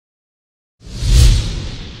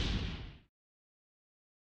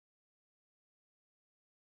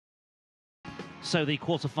So the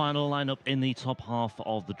quarter-final lineup in the top half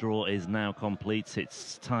of the draw is now complete.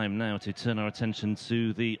 It's time now to turn our attention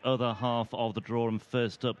to the other half of the draw. And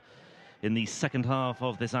first up in the second half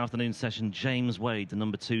of this afternoon session, James Wade, the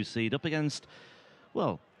number 2 seed, up against,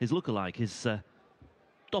 well, his lookalike, his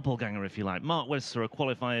doppelganger, if you like. Mark Webster, a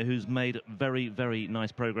qualifier who's made very, very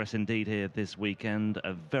nice progress indeed here this weekend.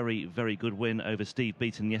 A very, very good win over Steve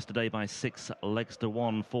Beaton yesterday by 6 legs to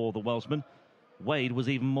 1 for the Welshman. Wade was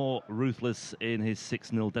even more ruthless in his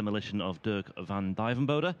 6-0 demolition of Dirk van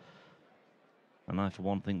Dijvenbode. And I, for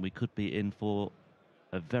one, think we could be in for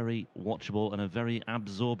a very watchable and a very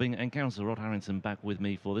absorbing encounter. Rod Harrington back with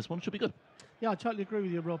me for this one. Should be good. Yeah, I totally agree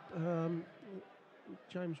with you, Rob.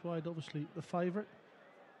 James Wade, obviously the favourite.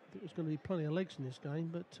 I think there's going to be plenty of legs in this game,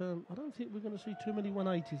 but I don't think we're going to see too many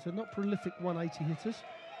 180s. They're not prolific 180 hitters.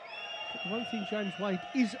 But the one thing James Wade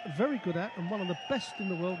is very good at, and one of the best in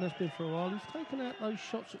the world, and has been for a while, is taking out those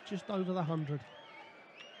shots at just over the 100.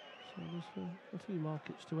 So there's a few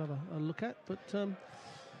markets to have a look at. But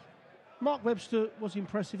Mark Webster was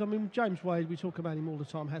impressive. I mean, James Wade, we talk about him all the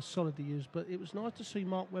time, has solid he is, but it was nice to see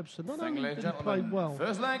Mark Webster. Not only did he play well,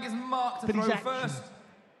 first leg is Mark to but his throw action, first,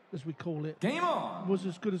 as we call it, game on, was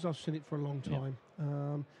as good as I've seen it for a long time.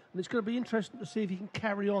 And it's going to be interesting to see if he can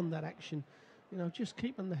carry on that action. You know, just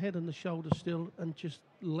keeping the head and the shoulders still and just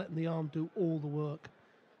letting the arm do all the work,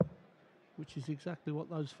 which is exactly what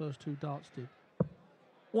those first 2 darts did.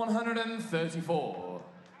 134.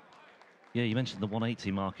 Yeah, you mentioned the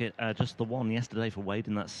 180 market. Just the one yesterday for Wade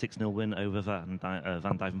in that 6-0 win over Van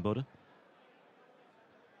Dijvenbode.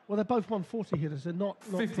 Well, they're both 140 hitters. They're not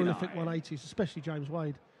prolific 180s, especially James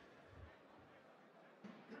Wade.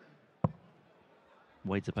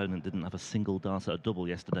 Wade's opponent didn't have a single dart at a double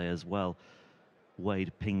yesterday as well.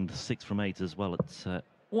 Wade pinged 6 from 8 as well at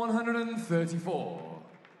 134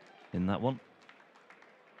 in that one.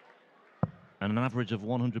 And an average of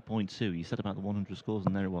 100.2. You said about the 100 scores,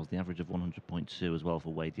 and there it was, the average of 100.2 as well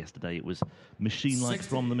for Wade yesterday. It was machine-like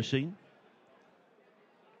from the machine.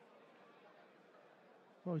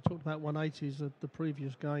 Well, we talked about 180s at the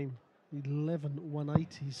previous game. 11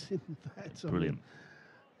 180s in that. Brilliant.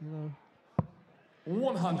 I mean, you know,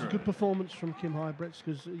 100. Good performance from Kim Huybrechts,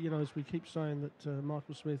 because, you know, as we keep saying, that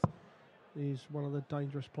Michael Smith is one of the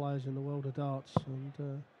dangerous players in the world of darts.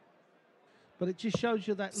 And but it just shows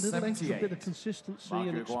you that little extra bit of consistency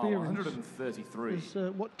and experience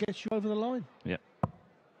is what gets you over the line. Yeah.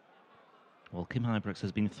 Well, Kim Huybrechts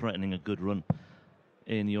has been threatening a good run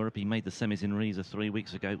in Europe. He made the semis in Riesa 3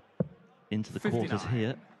 weeks ago, into the 59. quarters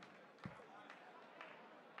here.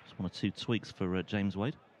 Just 1 or 2 tweaks for James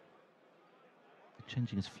Wade.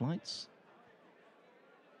 Changing his flights.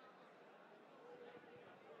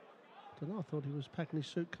 I don't know, I thought he was packing his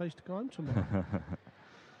suitcase to go home tomorrow.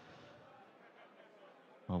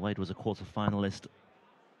 Well, Wade was a quarter-finalist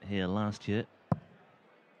here last year.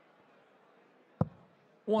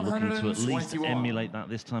 Looking to at least emulate that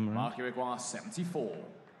this time around. Mark 74.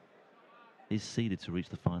 Is seeded to reach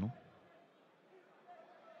the final.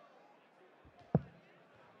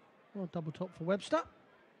 Well, double top for Webster.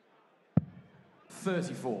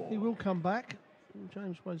 34. He will come back.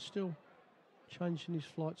 James Wade's still changing his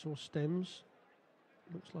flights or stems.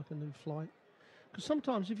 Looks like a new flight. Because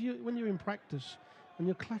sometimes when you're in practice and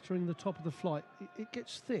you're clattering the top of the flight, it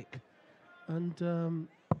gets thick. And you've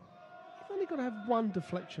only got to have one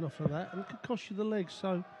deflection off of that, and it could cost you the legs.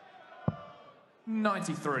 So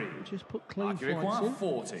 93. Just put clean flights in.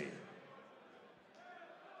 40.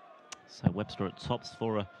 So Webster at tops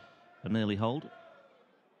for an early hold.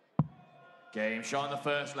 Game shot in the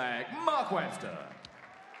first leg, Mark Webster.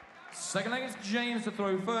 Second leg is James to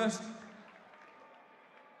throw first.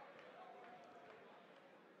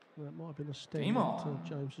 Well, that might have been a stem that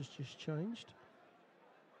James has just changed.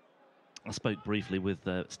 I spoke briefly with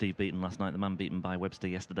Steve Beaton last night, the man beaten by Webster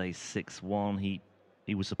yesterday 6-1.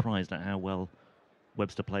 He was surprised at how well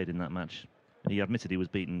Webster played in that match. He admitted he was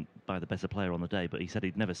beaten by the better player on the day, but he said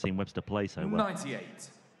he'd never seen Webster play so well. 98.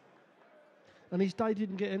 And his day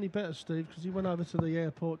didn't get any better, Steve, because he went over to the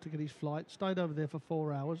airport to get his flight, stayed over there for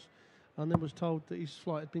 4 hours, and then was told that his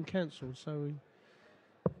flight had been cancelled. So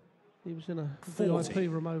he was in a 40. VIP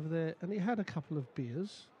room over there, and he had a couple of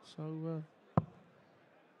beers. So,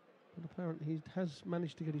 but apparently he has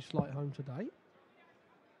managed to get his flight home today.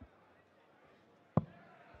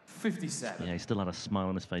 57. Yeah, he still had a smile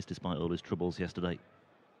on his face despite all his troubles yesterday.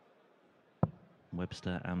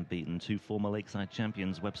 Webster and Beaton, 2 former Lakeside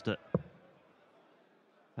champions. Webster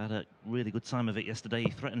had a really good time of it yesterday. He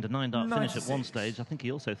threatened a 9-dart finish at one stage. I think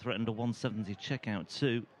he also threatened a 170 checkout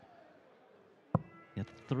too. He had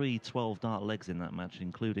 3 12-dart legs in that match,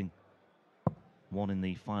 including one in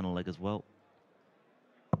the final leg as well.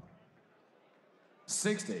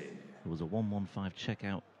 60. There was a 115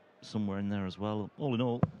 checkout somewhere in there as well. All in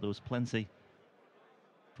all, there was plenty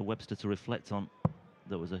for Webster to reflect on.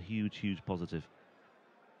 That was a huge, huge positive.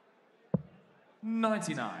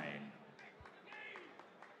 99.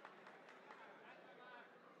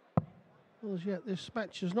 Well, as yet, this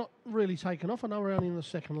match has not really taken off. I know we're only in the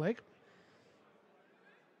second leg.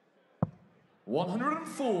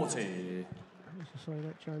 140. As I say,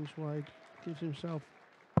 that James Wade gives himself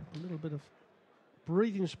a little bit of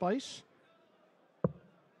breathing space.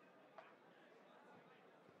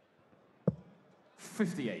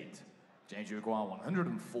 58. James Uruguay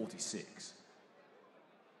 146.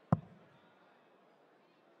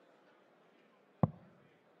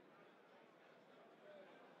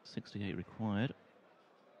 68 required.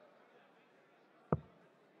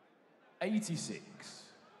 86.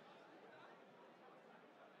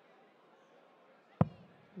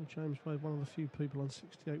 And James Wade, one of the few people on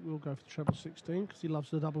 68, will go for the treble 16 because he loves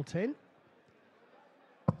the double 10.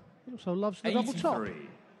 He also loves the double top. 83.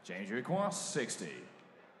 James Uruguay 60.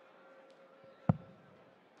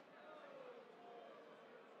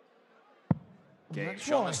 Game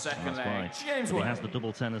shot on the second leg. James He Wade. has the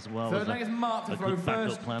double 10 as well. Third leg is marked to a throw good backup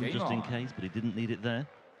first. plan Game just in on. case, but he didn't need it there.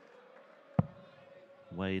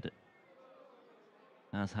 Wade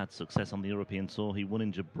has had success on the European Tour. He won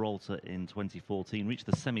in Gibraltar in 2014, reached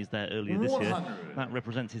the semis there earlier this year. 100. That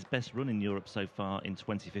represents his best run in Europe so far in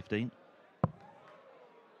 2015.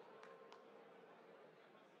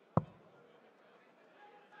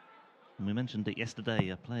 And we mentioned it yesterday,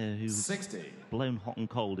 a player who's 60. blown hot and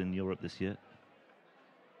cold in Europe this year.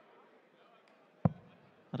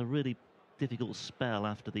 Had a really difficult spell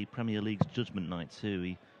after the Premier League's judgment night too.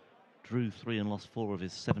 He drew 3 and lost 4 of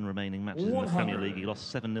his 7 remaining matches in the Premier League. He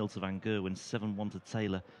lost 7-0 to Van Gerwen, 7-1 to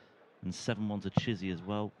Taylor, and 7-1 to Chizzy as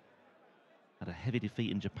well. Had a heavy defeat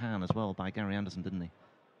in Japan as well by Gary Anderson, didn't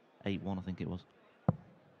he? 8-1, I think it was.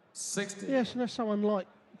 60. Yes, and that's someone like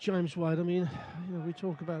James Wade. I mean, you know, we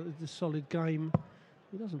talk about the solid game.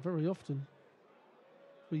 He doesn't very often.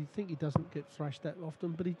 We think he doesn't get thrashed that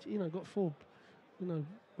often, but he, you know, got 4, you know,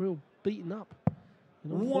 real beaten up.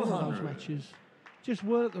 You know, 4 of those matches just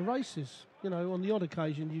weren't at the races. You know, on the odd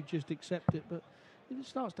occasion you just accept it, but if it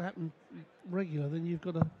starts to happen regular, then you've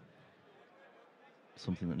got to.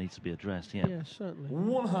 Something that needs to be addressed, yeah. Yeah, certainly.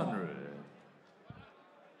 100.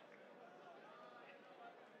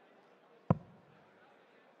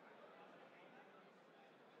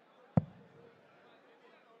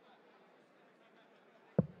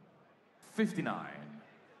 59.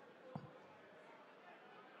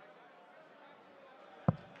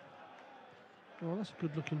 Well, that's a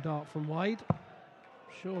good-looking dart from Wade.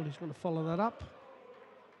 Surely he's going to follow that up.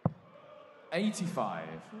 85.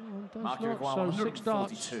 Well, Mark does not. So 6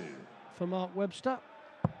 darts 142. for Mark Webster.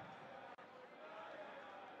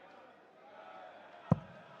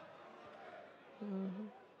 We've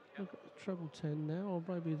got the treble 10 now, or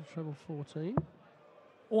maybe the treble 14.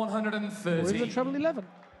 130. Or the treble 11.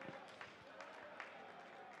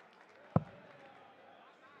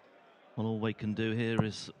 Well, all Wade can do here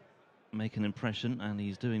is make an impression, and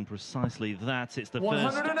he's doing precisely that. It's the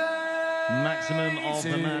first maximum of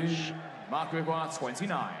the match. Mark Uruguay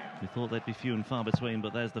 29. We thought they'd be few and far between,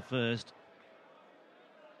 but there's the first.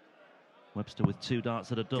 Webster with 2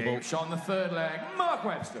 darts at a double. Game shot on the third leg. Mark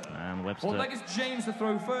Webster. And Webster Fourth leg is James to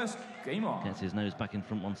throw first. Game on. gets his nose back in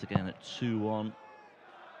front once again at 2-1.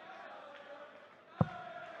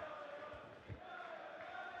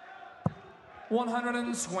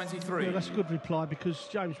 Yeah, that's a good reply, because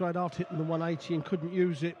James Wade after hitting the 180 and couldn't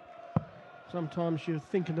use it. Sometimes you're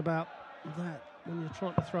thinking about that when you're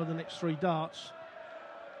trying to throw the next 3 darts.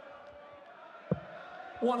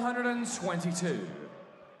 122.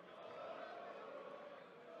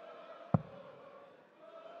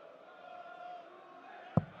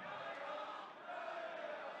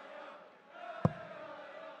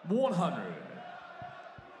 100.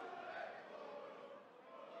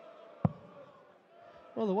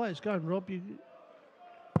 Well, the way it's going, Rob, you're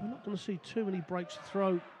not going to see too many breaks to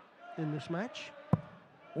throw in this match.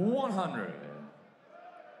 100.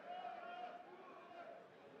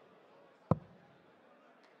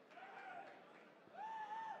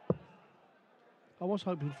 I was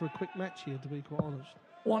hoping for a quick match here, to be quite honest.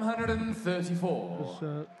 134.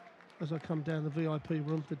 Because as I come down the VIP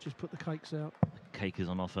room, they just put the cakes out. The cake is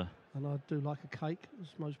on offer. And I do like a cake, as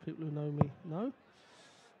most people who know me know.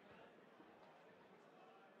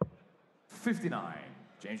 59.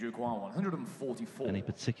 James Uruguay 144. Any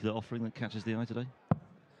particular offering that catches the eye today?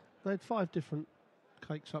 They had 5 different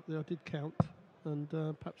cakes up there, I did count. And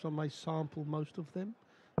perhaps I may sample most of them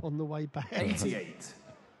on the way back. 88.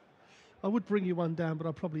 I would bring you one down, but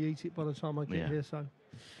I'll probably eat it by the time I get here, so...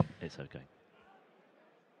 It's okay.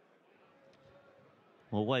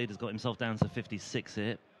 Well, Wade has got himself down to 56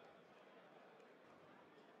 here.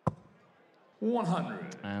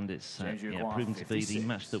 100. And it's proven to be the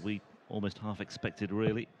match that we almost half expected,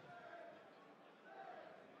 really.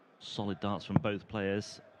 Solid darts from both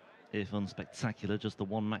players, if unspectacular. Just the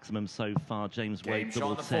one maximum so far. James Wade,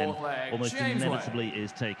 double 10, almost inevitably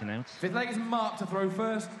is taken out. Fifth leg is Mark to throw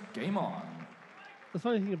first. Game on. The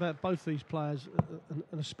funny thing about both these players,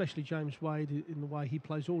 and especially James Wade, in the way he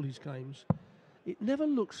plays all his games, it never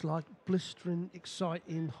looks like blistering,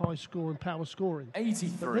 exciting, high-scoring, power scoring.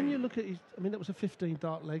 83. But when you look at his, I mean, that was a 15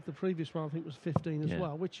 dart leg. The previous one, I think, was 15 as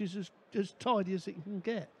well, which is as tidy as it can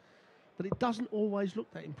get. But it doesn't always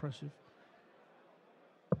look that impressive.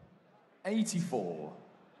 84.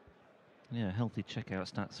 Yeah, healthy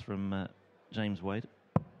checkout stats from James Wade.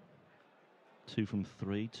 2 from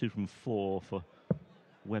 3, 2 from 4 for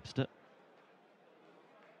Webster.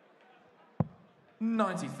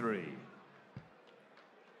 93.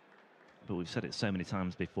 But we've said it so many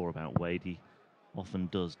times before about Wade. He often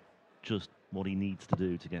does just what he needs to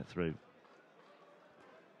do to get through.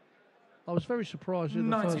 I was very surprised in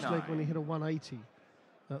the first leg when he hit a 180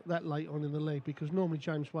 that late on in the leg, because normally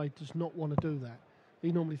James Wade does not want to do that.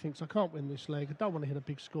 He normally thinks, I can't win this leg, I don't want to hit a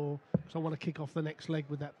big score, because I want to kick off the next leg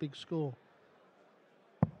with that big score.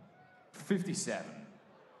 57.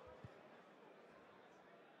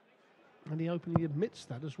 And he openly admits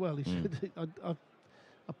that as well. He said,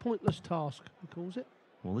 a pointless task, he calls it.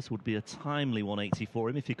 Well, this would be a timely 180 for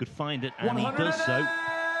him if he could find it, and he does so.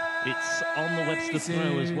 It's on the Webster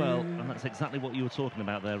throw as well, and that's exactly what you were talking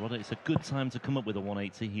about there, Rodder. It's a good time to come up with a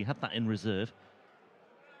 180. He had that in reserve.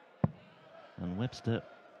 And Webster,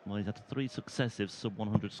 well, he's had 3 successive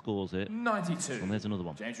sub-100 scores here. 92. And there's another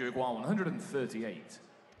one. James Uruguay, 138.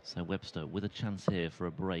 So Webster with a chance here for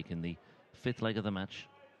a break in the 5th leg of the match.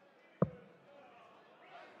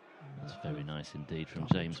 That's very nice indeed from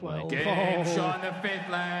James Wade. Game shot in the 5th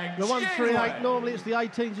leg. The 138, normally it's the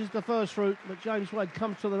 18s is the first route, but James Wade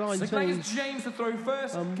comes to the 19s. James to throw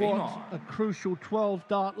first. And what a crucial 12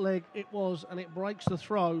 dart leg it was, and it breaks the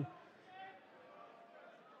throw.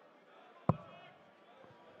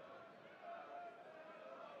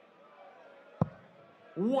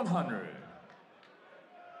 $100.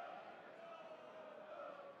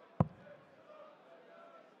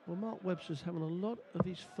 Well, Mark Webster's having a lot of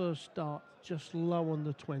his first start just low on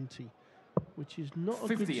the 20, which is not a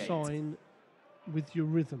 58. good sign with your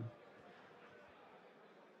rhythm.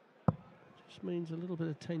 Just means a little bit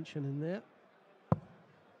of tension in there.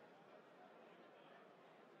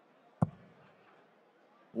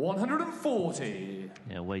 $140.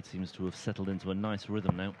 Yeah, Wade seems to have settled into a nice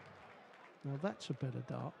rhythm now. Now that's a better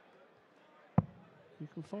dart. You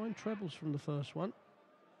can find trebles from the first one.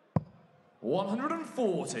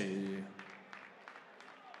 140.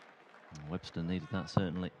 Webster needed that,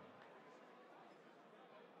 certainly.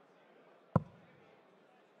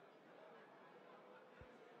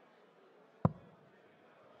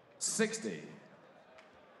 $60.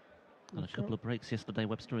 Had a couple of breaks yesterday,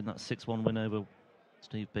 Webster, in that 6-1 win over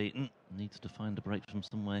Steve Beaton. Needs to find a break from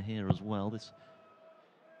somewhere here as well. This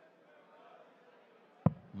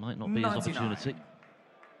might not be his opportunity.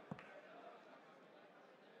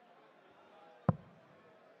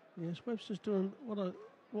 Yes, Webster's doing what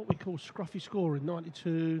we call scruffy scoring,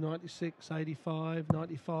 92, 96, 85,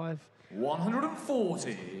 95.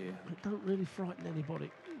 140. It don't really frighten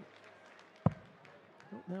anybody.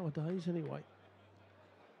 Not nowadays, anyway.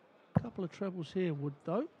 A couple of trebles here would,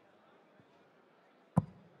 though.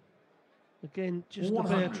 Again, just a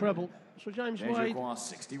bare treble. So James Wade,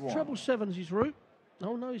 61. treble 7's his route.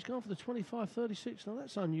 Oh no, he's gone for the 25-36. Now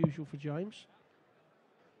that's unusual for James.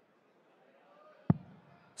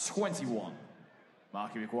 21.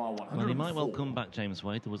 Mark Uruguay, 104. Well, he might well come back, James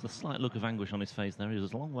Wade. There was a slight look of anguish on his face there. He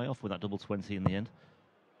was a long way off with that double 20 in the end.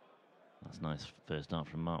 That's nice first dart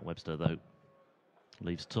from Mark Webster, though.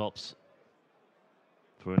 Leaves tops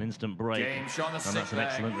for an instant break. Game shot, and that's an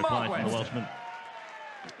excellent reply from the Welshman.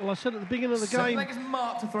 Well, I said at the beginning of the game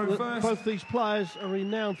Mark to throw first. Both these players are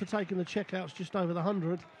renowned for taking the checkouts just over the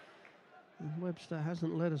 100. And Webster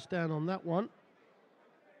hasn't let us down on that one.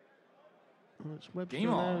 And it's Webster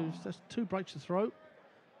now. That's 2 breaks to throw.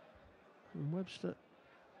 And Webster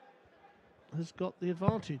has got the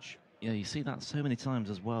advantage. Yeah, you see that so many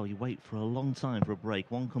times as well. You wait for a long time for a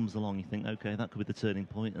break. One comes along, you think, OK, that could be the turning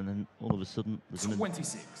point, and then all of a sudden there's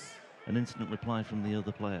 26. An instant reply from the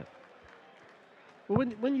other player. Well,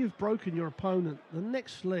 when you've broken your opponent, the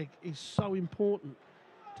next leg is so important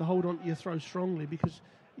to hold on to your throw strongly, because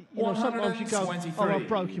You know, sometimes you go, oh, I 123.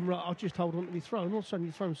 broke him, right, I'll just hold on to my throw. And all of a sudden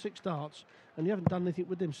you've thrown 6 darts and you haven't done anything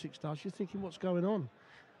with them 6 darts. You're thinking, what's going on?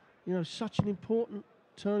 You know, such an important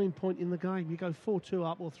turning point in the game. You go 4-2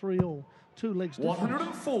 up or 3-all, 2 legs difference.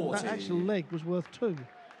 140. That actual leg was worth 2.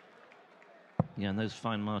 Yeah, and those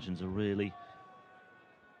fine margins are really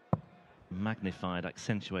magnified,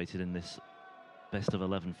 accentuated in this best of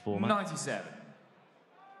 11 format. 97.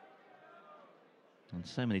 And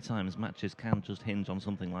so many times matches can just hinge on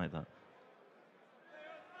something like that.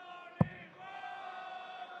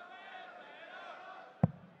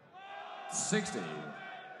 60.